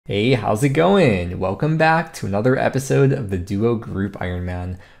Hey, how's it going? Welcome back to another episode of the Duo Group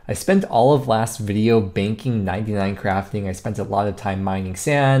Ironman. I spent all of last video banking 99 crafting. I spent a lot of time mining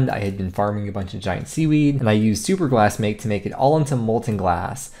sand. I had been farming a bunch of giant seaweed, and I used super glass make to make it all into molten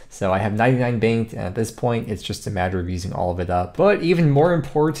glass. So I have 99 banked, and at this point, it's just a matter of using all of it up. But even more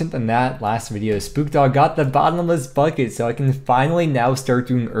important than that, last video, Spookdog got the bottomless bucket, so I can finally now start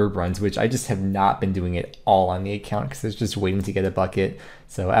doing herb runs, which I just have not been doing it all on the account because it's just waiting to get a bucket.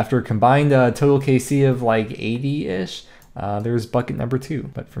 So after a combined total KC of like 80-ish, there's bucket number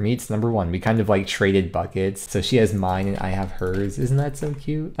 2, but for me it's number 1. We kind of like traded buckets, so she has mine and I have hers. Isn't that so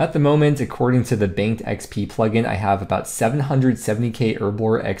cute? At the moment, according to the banked XP plugin, I have about 770k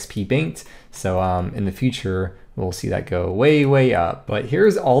herblore XP banked, so in the future we'll see that go way up. But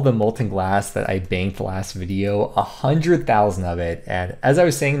here's all the molten glass that I banked last video, 100,000 of it. And as I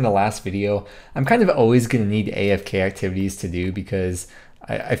was saying in the last video, I'm kind of always going to need AFK activities to do because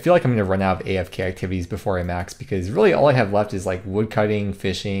I feel like I'm going to run out of AFK activities before I max, because really all I have left is like wood cutting,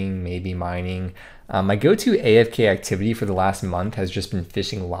 fishing, maybe mining. My go-to AFK activity for the last month has just been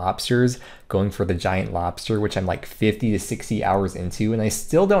fishing lobsters, going for the giant lobster, which I'm like 50 to 60 hours into, and I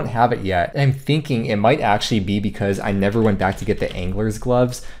still don't have it yet. I'm thinking it might actually be because I never went back to get the angler's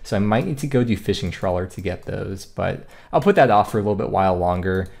gloves, so I might need to go do fishing trawler to get those, but I'll put that off for a little bit while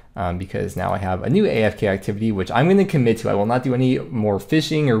longer. Because now I have a new AFK activity, which I'm going to commit to. I will not do any more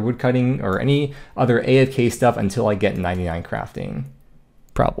fishing or woodcutting or any other AFK stuff until I get 99 crafting.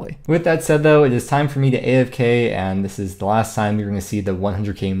 Probably. With that said though, it is time for me to AFK, and this is the last time you're going to see the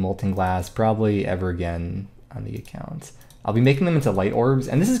 100k molten glass probably ever again on the account. I'll be making them into light orbs,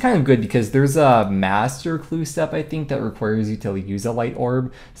 and this is kind of good because there's a master clue step, I think, that requires you to use a light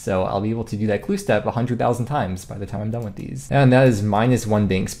orb, so I'll be able to do that clue step 100,000 times by the time I'm done with these. And that is -1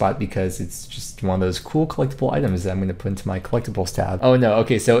 bank spot because it's just one of those cool collectible items that I'm going to put into my collectibles tab. Oh no,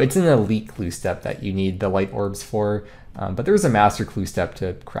 okay, so it's an elite clue step that you need the light orbs for. But there's a master clue step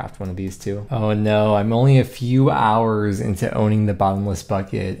to craft one of these too. Oh no, I'm only a few hours into owning the bottomless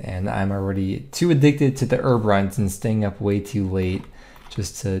bucket, and I'm already too addicted to the herb runs and staying up way too late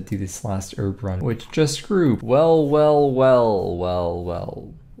just to do this last herb run, which just grew. Well.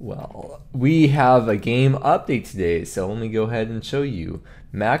 We have a game update today, so let me go ahead and show you.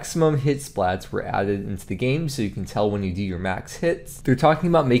 Maximum hit splats were added into the game so you can tell when you do your max hits. They're talking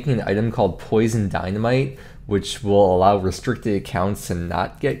about making an item called Poison Dynamite, which will allow restricted accounts to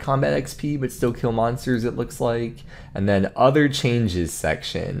not get combat XP but still kill monsters, it looks like. And then other changes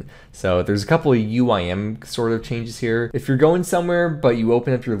section. So there's a couple of UIM sort of changes here. If you're going somewhere but you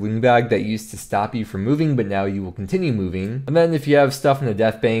open up your loot bag that used to stop you from moving, but now you will continue moving. And then if you have stuff in the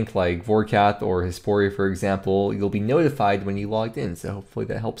death bank like Vorkath or Hysporia, for example, you'll be notified when you logged in, so hopefully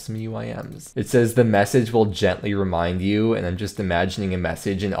that helps some UIMs. It says the message will gently remind you, and I'm just imagining a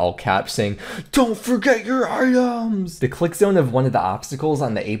message in all caps saying, "Don't forget your items!" The click zone of one of the obstacles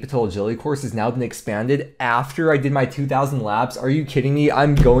on the Apital Agility course has now been expanded after I did my 2,000 laps. Are you kidding me?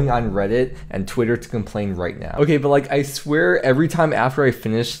 I'm going on Reddit and Twitter to complain right now. Okay, but like I swear every time after I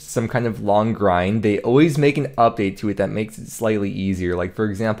finish some kind of long grind, they always make an update to it that makes it slightly easier. Like for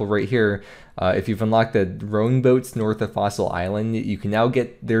example, right here, if you've unlocked the rowing boats north of Fossil Island, you can now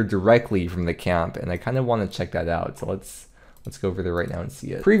get there directly from the camp, and I kind of want to check that out. So let's go over there right now and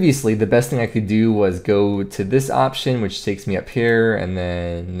see it. Previously, the best thing I could do was go to this option, which takes me up here, and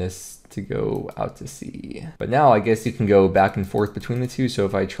then this to go out to sea. But now I guess you can go back and forth between the two. So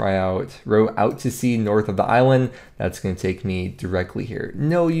if I try out row out to sea north of the island, that's going to take me directly here.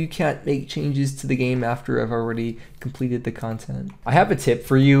 No, you can't make changes to the game after I've already completed the content. I have a tip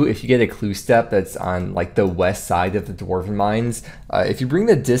for you if you get a clue step that's on like the west side of the Dwarven Mines. If you bring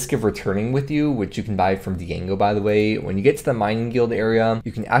the Disc of Returning with you, which you can buy from Diango by the way, when you get to the Mining Guild area,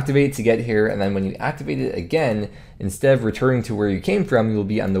 you can activate it to get here, and then when you activate it again, instead of returning to where you came from, you'll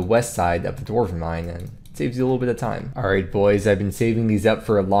be on the west side of the Dwarven Mine, and it saves you a little bit of time. All right, boys, I've been saving these up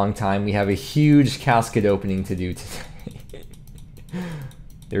for a long time. We have a huge casket opening to do today.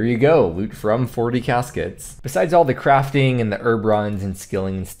 There you go, loot from 40 caskets. Besides all the crafting and the herb runs and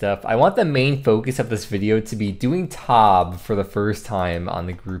skilling and stuff, I want the main focus of this video to be doing Tob for the first time on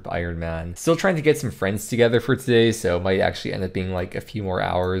the group Ironman. Still trying to get some friends together for today, so it might actually end up being like a few more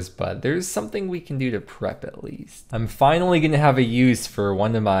hours, but there's something we can do to prep at least. I'm finally gonna have a use for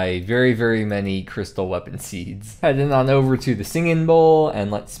one of my very many crystal weapon seeds. Heading on over to the Singing Bowl,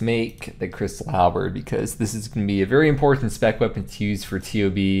 and let's make the crystal halberd, because this is gonna be a very important spec weapon to use for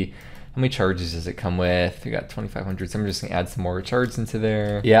TOB. How many charges does it come with? We got 2,500, so I'm just gonna add some more charges into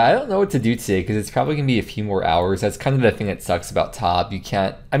there. Yeah, I don't know what to do today because it's probably gonna be a few more hours. That's kind of the thing that sucks about Top. You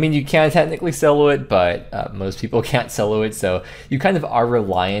can't, I mean, you can technically solo it, but most people can't solo it, so you kind of are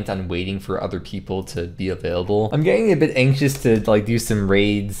reliant on waiting for other people to be available. I'm getting a bit anxious to like do some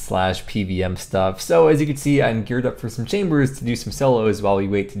raids slash PVM stuff. So as you can see, I'm geared up for some chambers to do some solos while we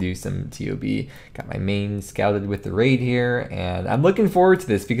wait to do some TOB. Got my main scouted with the raid here, and I'm looking forward to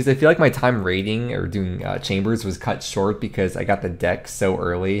this because I feel like my time raiding or doing chambers was cut short because I got the deck so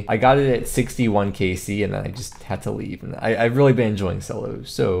early. I got it at 61 KC and then I just had to leave. And I've really been enjoying solos,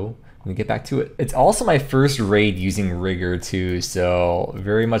 so I'm gonna get back to it. It's also my first raid using Rigger too, so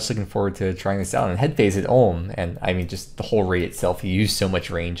very much looking forward to trying this out. And head phase at Ulm, and I mean just the whole raid itself, you use so much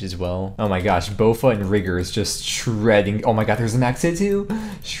range as well. Oh my gosh, Bofa and Rigger is just shredding. Oh my god, there's a max hit too?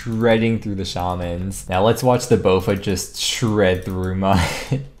 Shredding through the shamans. Now let's watch the Bofa just shred through my...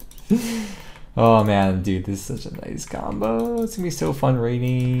 Oh man, dude, this is such a nice combo. It's gonna be so fun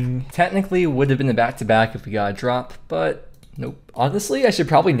raiding. Technically, would have been a back-to-back if we got a drop, but nope. Honestly, I should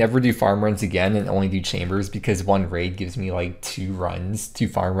probably never do farm runs again and only do chambers because one raid gives me like 2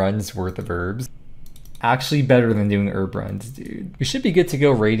 farm runs worth of herbs. Actually better than doing herb runs, dude. We should be good to go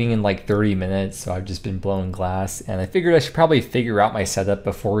raiding in like 30 minutes, so I've just been blowing glass, and I figured I should probably figure out my setup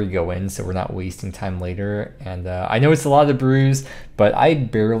before we go in so we're not wasting time later. And I know it's a lot of brews, but I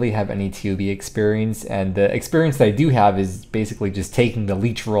barely have any TOB experience, and the experience that I do have is basically just taking the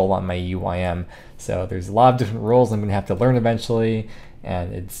leech roll on my UIM. So there's a lot of different roles I'm gonna have to learn eventually,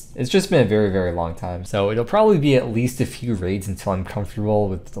 and it's just been a very, very long time. So it'll probably be at least a few raids until I'm comfortable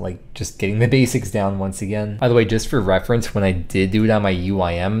with like just getting the basics down once again. By the way, just for reference, when I did do it on my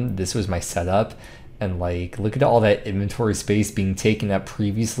UIM, this was my setup. And like, look at all that inventory space being taken up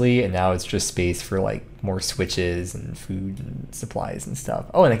previously, and now it's just space for like more switches and food and supplies and stuff.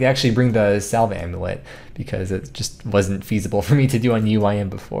 Oh, and I can actually bring the salve amulet because it just wasn't feasible for me to do on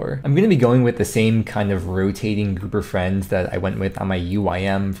UIM before. I'm gonna be going with the same kind of rotating group of friends that I went with on my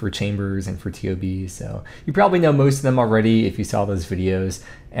UIM for chambers and for TOB, so you probably know most of them already if you saw those videos.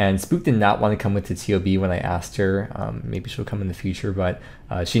 And Spook did not want to come with the TOB when I asked her. Maybe she'll come in the future, but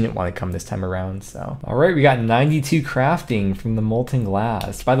she didn't want to come this time around, so. All right, we got 92 crafting from the molten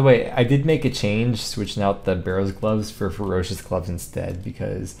glass. By the way, I did make a change, switching out the Barrow's gloves for Ferocious gloves instead,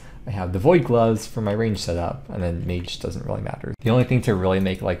 because I have the Void gloves for my range setup, and then Mage doesn't really matter. The only thing to really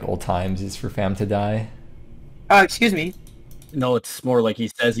make like old times is for Fam to die. Excuse me. No, it's more like he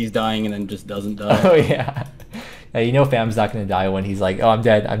says he's dying and then just doesn't die. Oh yeah. Yeah, you know Fam's not gonna die when he's like, oh, I'm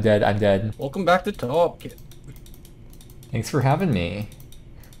dead, I'm dead, I'm dead. Welcome back to Top, kid. Thanks for having me.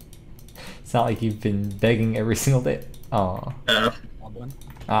 It's not like you've been begging every single day. Aw.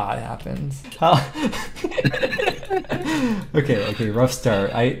 Ah, it happens. Okay, rough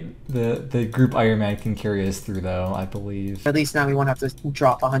start. The group Iron Man can carry us through though, I believe. At least now we won't have to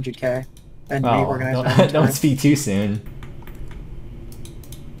drop 100k and Oh, reorganize. don't speak too soon.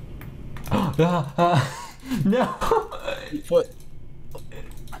 No! Foot.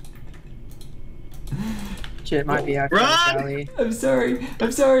 Shit might be after Sally. I'm sorry,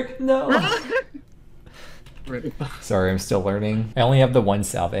 no! Sorry, I'm still learning. I only have the 1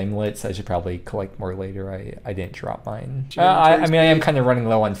 salve amulet, so I should probably collect more later. I didn't drop mine. I mean, I am kind of running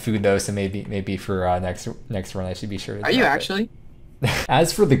low on food though, so maybe for next run I should be sure to Are you actually?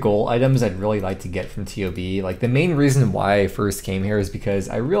 As for the goal items I'd really like to get from TOB, like the main reason why I first came here is because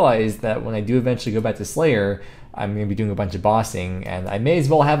I realized that when I do eventually go back to Slayer, I'm going to be doing a bunch of bossing, and I may as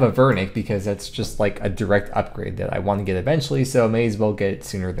well have a Vernic because that's just like a direct upgrade that I want to get eventually, so I may as well get it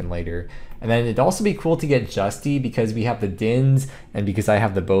sooner than later. And then it'd also be cool to get Justy because we have the Dins and because I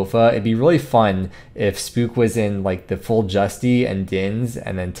have the Bofa. It'd be really fun if Spook was in like the full Justy and Dins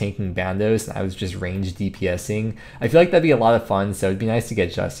and then tanking Bandos and I was just range DPSing. I feel like that'd be a lot of fun, so it'd be nice to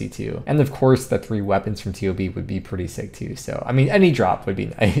get Justy too. And of course the 3 weapons from TOB would be pretty sick too. So I mean, any drop would be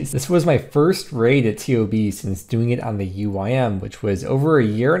nice. This was my first raid at TOB since doing it on the UIM, which was over a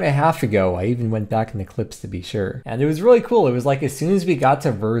year and a half ago. I even went back in the clips to be sure. And it was really cool. It was like as soon as we got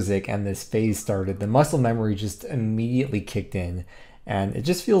to Verzik and this phase started, the muscle memory just immediately kicked in, and it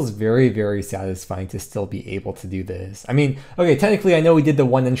just feels very, very satisfying to still be able to do this. I mean, okay, technically I know we did the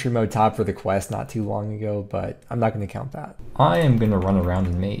 1 entry mode top for the quest not too long ago, but I'm not going to count that. I am going to run around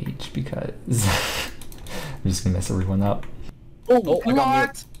in Mage because I'm just going to mess everyone up. Oh, I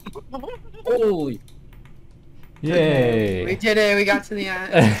got me. Holy. Yay! We did it, we got to the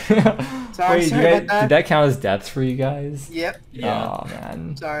end. Sorry, Wait, sorry about that. Did that count as deaths for you guys? Yep. Yeah. Oh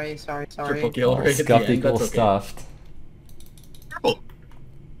man. Sorry. Triple kill right at the Scuffed end, equals that's okay. stuffed.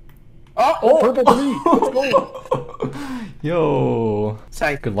 Oh! Purple to me. Let's go. Yo.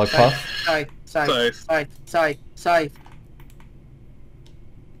 Scythe. Good luck, Scythe, Puff. Scythe. Scythe. Scythe. Scythe. Scythe.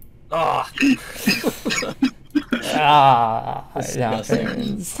 Ah, Ah, it Disgusting.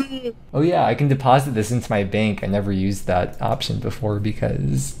 happens. Oh yeah, I can deposit this into my bank. I never used that option before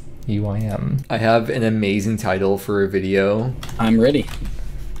because UIM. I have an amazing title for a video. I'm ready.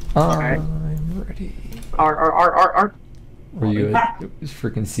 Alright. I'm ready. R. Were you a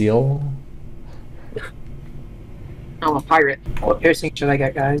freaking seal? I'm a pirate. What piercing should I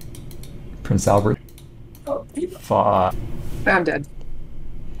get, guys? Prince Albert? Fuck. I'm dead.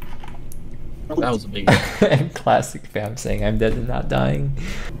 That was a big one. Classic fam saying I'm dead and not dying.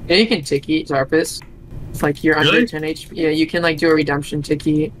 Yeah, you can tiki Zarpus. It's like you're under Really? 10 HP. Yeah, you can like do a redemption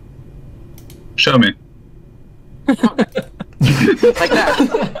tiki. Show me. Like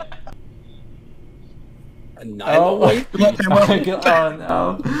that. Oh, Annihilate? oh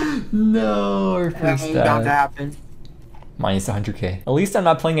no. No, our That first was about to death. happen. Minus 100k. At least I'm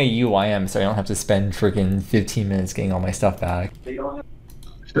not playing a UIM, so I don't have to spend freaking 15 minutes getting all my stuff back.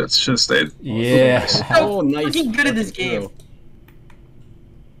 Should have stayed. Yeah. Oh, nice. Fucking good at this game.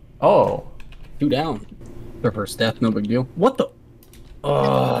 Oh. 2 down. Their first death, no big deal. What the?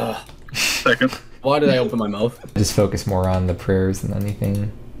 Second. Why did I open my mouth? Just focus more on the prayers than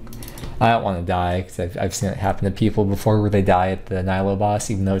anything. I don't want to die because I've seen it happen to people before where they die at the Nilo boss,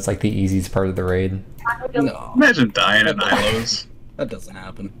 even though it's like the easiest part of the raid. No, Imagine dying at Nilo's. that doesn't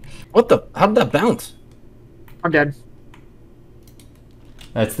happen. What the? How did that bounce? I'm dead.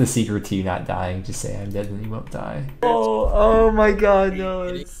 That's the secret to you not dying. Just say I'm dead and you won't die. Oh my god, no,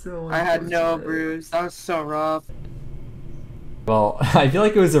 it's so I had no unfortunate. bruise. That was so rough. Well, I feel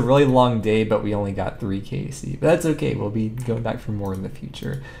like it was a really long day, but we only got 3 KC. But that's okay, we'll be going back for more in the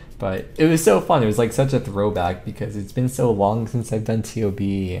future. But it was so fun. It was like such a throwback because it's been so long since I've done TOB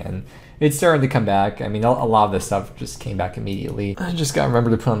and it's starting to come back. I mean, a lot of the stuff just came back immediately. I just gotta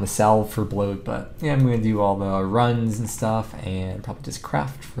remember to put on the salve for bloat, but yeah, I'm gonna do all the runs and stuff and probably just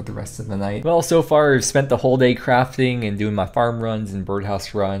craft for the rest of the night. Well, so far I've spent the whole day crafting and doing my farm runs and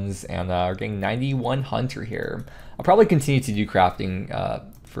birdhouse runs, and we're getting 91 hunter here. I'll probably continue to do crafting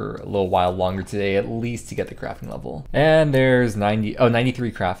for a little while longer today, at least to get the crafting level. And there's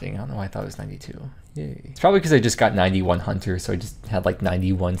 93 crafting. I don't know why I thought it was 92. Yay. It's probably because I just got 91 hunter, so I just had like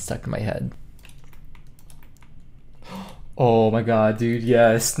 91 stuck in my head. Oh my god, dude,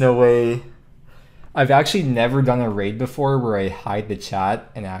 yes, no way. I've actually never done a raid before where I hide the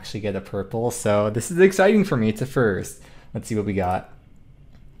chat and actually get a purple, so this is exciting for me. It's a first. Let's see what we got.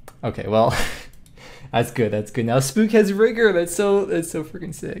 Okay, well, that's good, that's good. Now Spook has rigor, that's so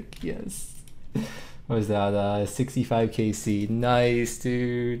freaking sick, yes. What was that, 65 KC, nice,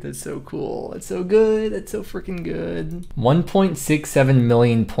 dude, that's so cool, that's so good, that's so freaking good. 1.67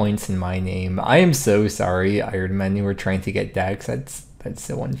 million points in my name. I am so sorry, Iron Man, you were trying to get Dex, that's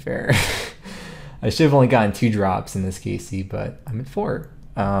so unfair. I should have only gotten 2 drops in this KC, but I'm at 4.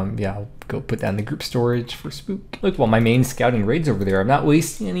 Yeah, I'll go put that in the group storage for Spook. Look, while my main scouting raid's over there, I'm not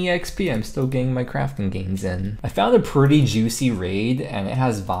wasting any XP. I'm still getting my crafting gains in. I found a pretty juicy raid, and it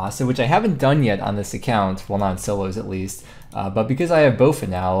has Vasa, which I haven't done yet on this account. Well, not in solos at least. But because I have Bofa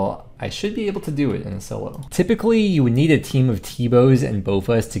now, I should be able to do it in a solo. Typically, you would need a team of T-Bows and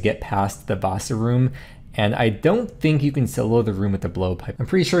Bofas to get past the Vasa room, and I don't think you can solo the room with the blowpipe. I'm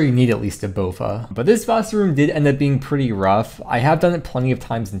pretty sure you need at least a Bofa. But this Vasa room did end up being pretty rough. I have done it plenty of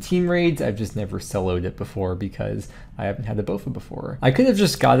times in team raids, I've just never soloed it before because I haven't had the Bofa before. I could have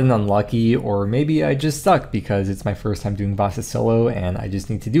just gotten unlucky, or maybe I just suck because it's my first time doing Vasa solo and I just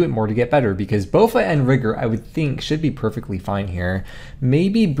need to do it more to get better, because Bofa and Rigor I would think should be perfectly fine here.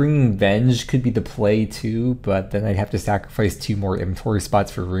 Maybe bringing Venge could be the play too, but then I'd have to sacrifice 2 more inventory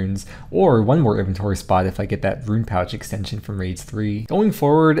spots for runes, or 1 more inventory spot if I get that rune pouch extension from raids 3. Going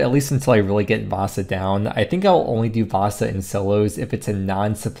forward, at least until I really get Vasa down, I think I'll only do Vasa in solos if it's a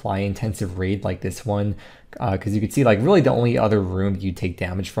non-supply intensive raid like this one, because you can see like really the only other room you take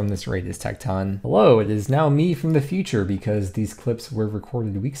damage from this raid is Tecton. Hello, it is now me from the future because these clips were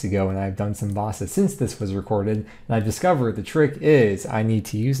recorded weeks ago and I've done some Vasa since this was recorded, and I've discovered the trick is I need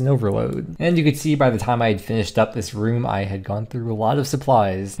to use an overload. And you could see by the time I had finished up this room I had gone through a lot of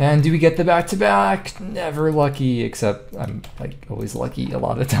supplies. And do we get the back-to-back? Never lucky, except I'm like always lucky a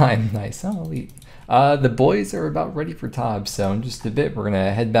lot of the time. Nice, oh elite. The boys are about ready for Tob, so in just a bit we're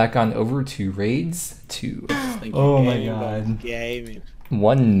gonna head back on over to raids 2. Oh my god. Gaming.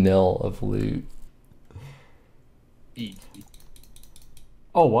 1 mil of loot.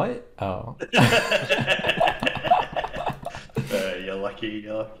 Oh, what? Oh. You're lucky,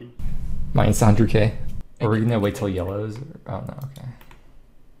 you're lucky. Minus 100k. Or we're gonna wait till yellows? Oh no, okay.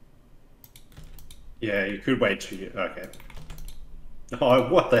 Yeah, you could wait till you... Okay. Oh,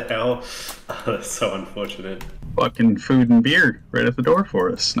 what the hell? Oh, that's so unfortunate. Fucking food and beer right at the door for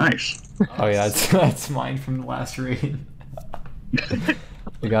us. Nice. Oh yeah, that's mine from the last raid.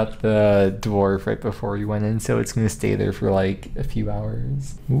 We got the dwarf right before we went in, so it's gonna stay there for like a few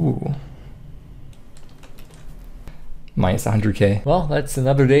hours. Ooh. Minus 100k. Well, that's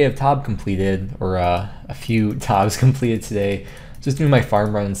another day of Tob completed, or a few Tobs completed today. Just doing my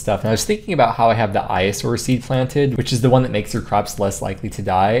farm run and stuff, and I was thinking about how I have the Iosaur seed planted, which is the one that makes your crops less likely to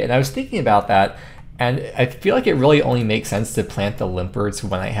die, and I was thinking about that, and I feel like it really only makes sense to plant the Limperts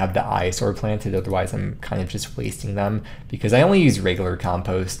when I have the Iosaur planted, otherwise I'm kind of just wasting them, because I only use regular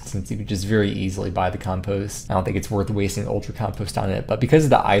compost, since you could just very easily buy the compost. I don't think it's worth wasting ultra compost on it, but because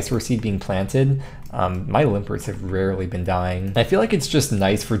of the Iosaur seed being planted, my Limperts have rarely been dying. I feel like it's just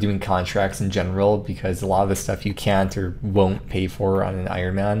nice for doing contracts in general, because a lot of the stuff you can't or won't pay for on an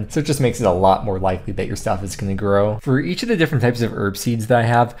Iron Man, so it just makes it a lot more likely that your stuff is going to grow. For each of the different types of herb seeds that I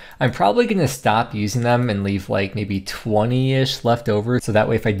have, I'm probably going to stop using them and leave like maybe 20-ish left over, so that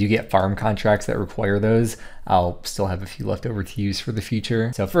way if I do get farm contracts that require those, I'll still have a few left over to use for the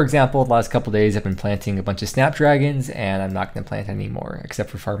future. So for example, the last couple days I've been planting a bunch of snapdragons, and I'm not going to plant anymore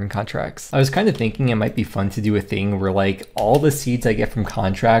except for farming contracts. I was kind of thinking it might be fun to do a thing where like all the seeds I get from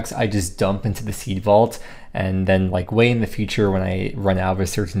contracts I just dump into the seed vault, and then like way in the future when I run out of a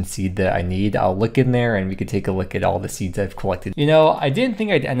certain seed that I need, I'll look in there and we could take a look at all the seeds I've collected. You know, I didn't think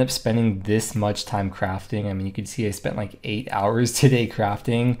I'd end up spending this much time crafting. I mean, you can see I spent like 8 hours today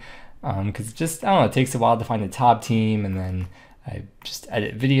crafting, because it just, I don't know, it takes a while to find a top team, and then I just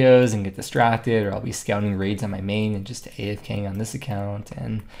edit videos and get distracted, or I'll be scouting raids on my main and just AFKing on this account,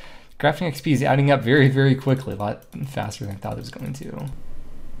 and crafting XP is adding up very, very quickly, a lot faster than I thought it was going to.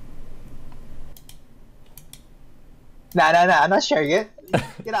 Nah, I'm not sharing it.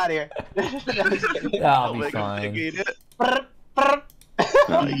 Get out of here. That'll be fine.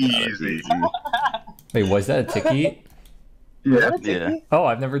 Easy. Wait, was that a ticky? Yeah. Oh,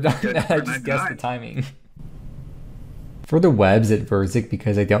 I've never done that. I just guessed the timing. For the webs at Verzik,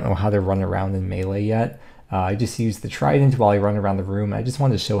 because I don't know how to run around in melee yet, I just use the trident while I run around the room. I just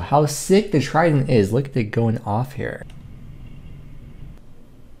wanted to show how sick the trident is. Look at it going off here.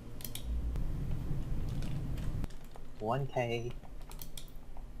 $1K.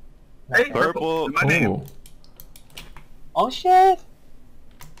 Hey, Purple. My name. Ooh. Oh shit!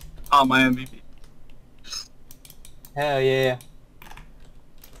 Oh, my MVP. Hell yeah.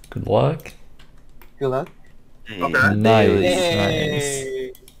 Good luck. Good luck. Hey, Okay. Nice, nice.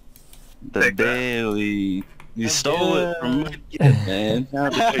 Yay. the Take that. daily. You I'm stole it from good. me, man. How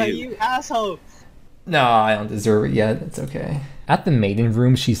dare you? You asshole! No, I don't deserve it yet. It's okay. At the maiden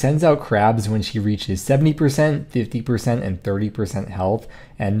room, she sends out crabs when she reaches 70%, 50%, and 30% health.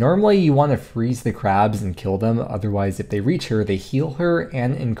 And normally you want to freeze the crabs and kill them, otherwise if they reach her, they heal her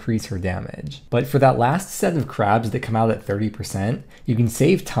and increase her damage. But for that last set of crabs that come out at 30%, you can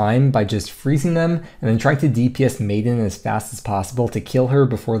save time by just freezing them and then trying to DPS maiden as fast as possible to kill her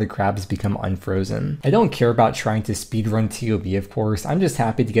before the crabs become unfrozen. I don't care about trying to speedrun TOB, of course. I'm just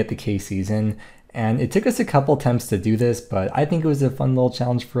happy to get the K season. And it took us a couple attempts to do this, but I think it was a fun little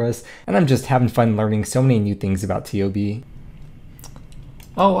challenge for us, and I'm just having fun learning so many new things about TOB.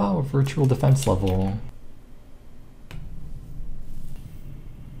 Oh wow, virtual defense level.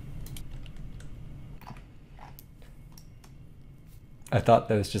 I thought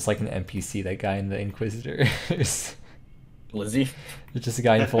that was just like an NPC, that guy in the Inquisitors. Glizzy. It's just a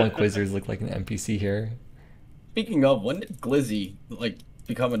guy in full Inquisitors look like an NPC here. Speaking of, when did Glizzy like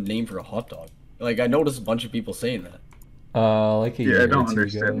become a name for a hot dog? Like, I noticed a bunch of people saying that. Like a year Yeah, I or don't two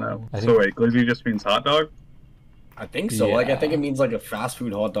understand ago. that. I So think, wait, glizzy just means hot dog? I think so. Like, I think Yeah. it means like a fast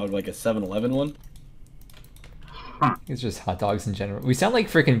food hot dog, like a 7-Eleven one. Huh. it's just hot dogs in general. We sound like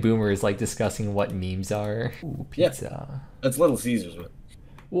freaking boomers, like discussing what memes are. Ooh, Yeah. pizza. That's Little Caesars, but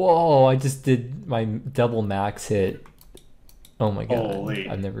Whoa, I just did my double max hit. Oh my god. Holy.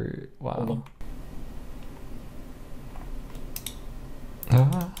 I've never, Hold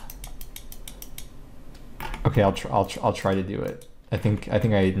wow. Okay, I'll try to do it. I think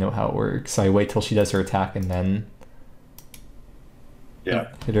I know how it works. So I wait till she does her attack and then Yeah.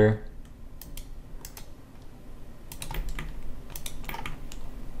 hit her.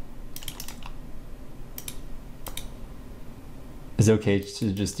 Is it okay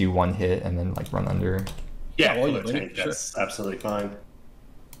to just do one hit and then like run under? Yeah, well, for you the think- tank, that's absolutely fine.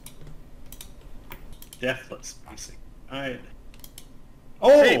 Deathless basic. Alright. Oh!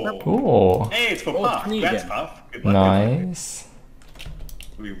 Hey, Hey, Cool. it's for Oh, Puff. it's me Congrats, again. Puff. Good luck, good luck. Nice.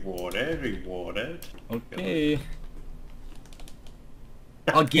 Rewarded, rewarded. okay.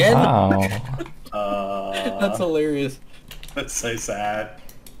 Again? Wow. That's hilarious. That's so sad.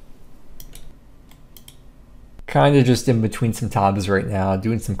 Kind of just in between some tabs right now,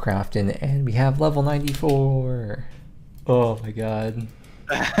 doing some crafting, and we have level 94. Oh my god.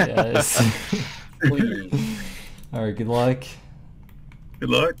 Yes. Please. Alright, good luck. Good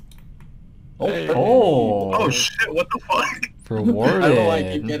luck. Oh! Oh shit! What the fuck? Rewarded. I don't know why I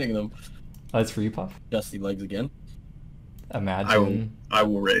keep getting them. That's for you, Puff. Dusty legs again. Imagine. I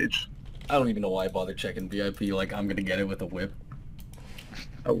will rage. I don't even know why I bother checking VIP. Like, I'm gonna get it with a whip.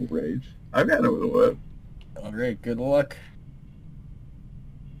 I will rage. I've got it with a whip. Alright, good luck.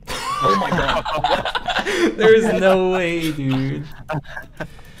 Oh my god. There's no way, dude.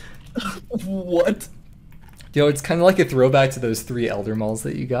 What? Yo, it's kind of like a throwback to those 3 Elder Malls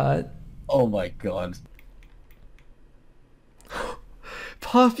that you got. Oh my god.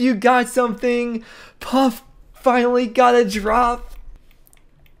 Puff, you got something! Puff finally got a drop!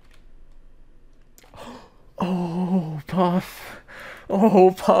 Oh, Puff.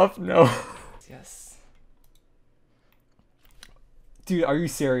 Oh, Puff, no. Yes. Dude, are you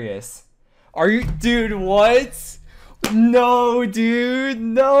serious? Are you- Dude, what? No, dude,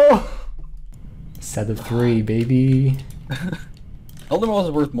 no! Set of 3, baby. Elder Malls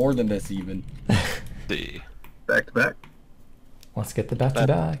is worth more than this, even. See, Back to back. Let's get the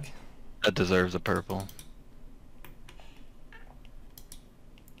back-to-back. that deserves a purple.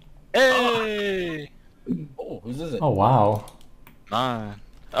 Hey! Oh, whose is it? Oh, wow. Mine.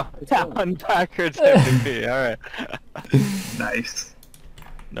 Oh, down backwards MVP. Alright. Nice.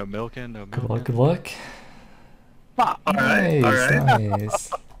 No milking, no Good milking. luck, good luck. All right. Nice, All right.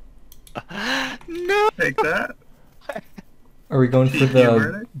 nice. No! Take that. Are we going for You the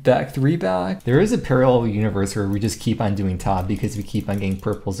heard it? back 3 back? There is a parallel universe where we just keep on doing top because we keep on getting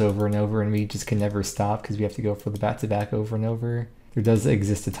purples over and over and we just can never stop because we have to go for the back-to-back over and over. There does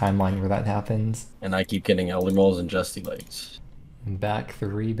exist a timeline where that happens. And I keep getting Elder Malls and Justy legs. Back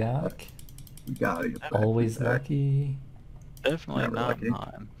 3 back. We gotta get back Always to back. lucky. Definitely Never not lucky.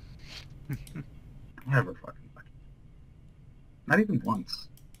 mine. Never fucking lucky. Not even once.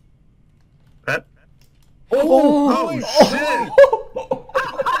 Pet. Oh,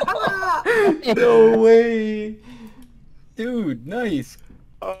 shit! No way! Dude, nice.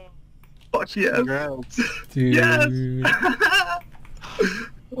 Fuck yes. Congrats. Dude. Yes!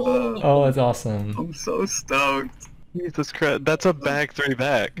 Oh, that's awesome. I'm so stoked. Jesus Christ, that's a back 3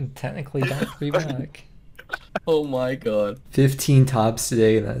 back. Technically back 3 back. Oh my god. 15 tops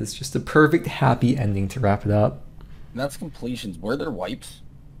today, and that is just a perfect happy ending to wrap it up. And that's completions. Were there wipes?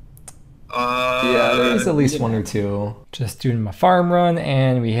 Yeah, there's at least 1 or 2. Just doing my farm run,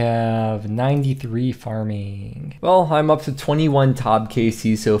 and we have 93 farming. Well, I'm up to 21 top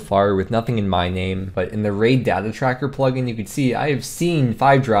KC so far with nothing in my name, but in the raid data tracker plugin, you can see I have seen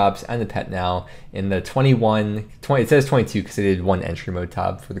 5 drops and a pet now in the 20, it says 22 because I did 1 entry mode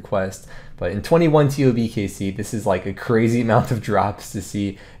tab for the quest. But in 21 TOB KC, this is like a crazy amount of drops to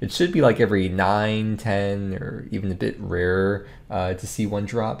see. It should be like every 9, 10, or even a bit rarer to see 1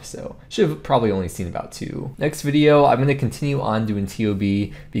 drop. So should have probably only seen about 2. Next video, I'm going to continue on doing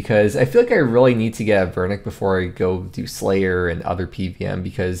TOB because I feel like I really need to get a Vernic before I go do Slayer and other PVM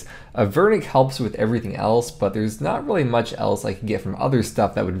because a Vernic helps with everything else, but there's not really much else I can get from other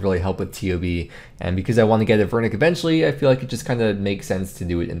stuff that would really help with TOB. And because I want to get a Vernic eventually, I feel like it just kind of makes sense to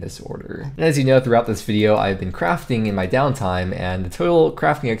do it in this order. And as you know, throughout this video, I've been crafting in my downtime, and the total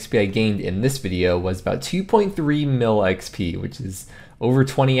crafting XP I gained in this video was about 2.3 mil XP, which is over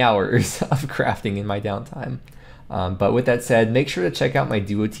 20 hours of crafting in my downtime. But with that said, make sure to check out my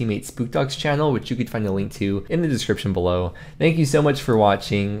duo teammate SpookDog's channel, which you could find a link to in the description below. Thank you so much for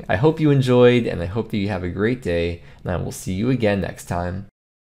watching. I hope you enjoyed, and I hope that you have a great day, and I will see you again next time.